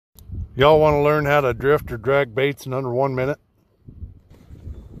Y'all want to learn how to drift or drag baits in under 1 minute?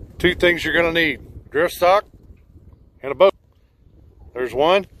 Two things you're going to need: drift sock and a boat. There's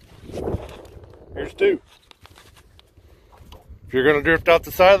one. Here's two. If you're going to drift out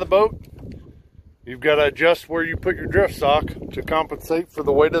the side of the boat, you've got to adjust where you put your drift sock to compensate for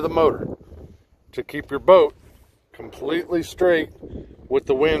the weight of the motor, to keep your boat completely straight with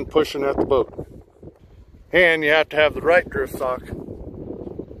the wind pushing at the boat. And you have to have the right drift sock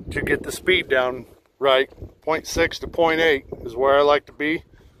to get the speed down right. 0.6 to 0.8 is where I like to be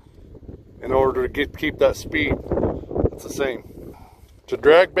in order to keep that speed. It's the same. To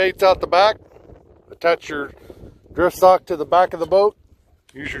drag baits out the back, attach your drift sock to the back of the boat,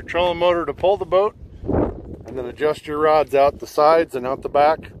 use your trolling motor to pull the boat, and then adjust your rods out the sides and out the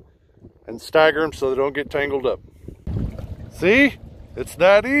back and stagger them so they don't get tangled up. See? It's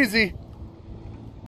that easy.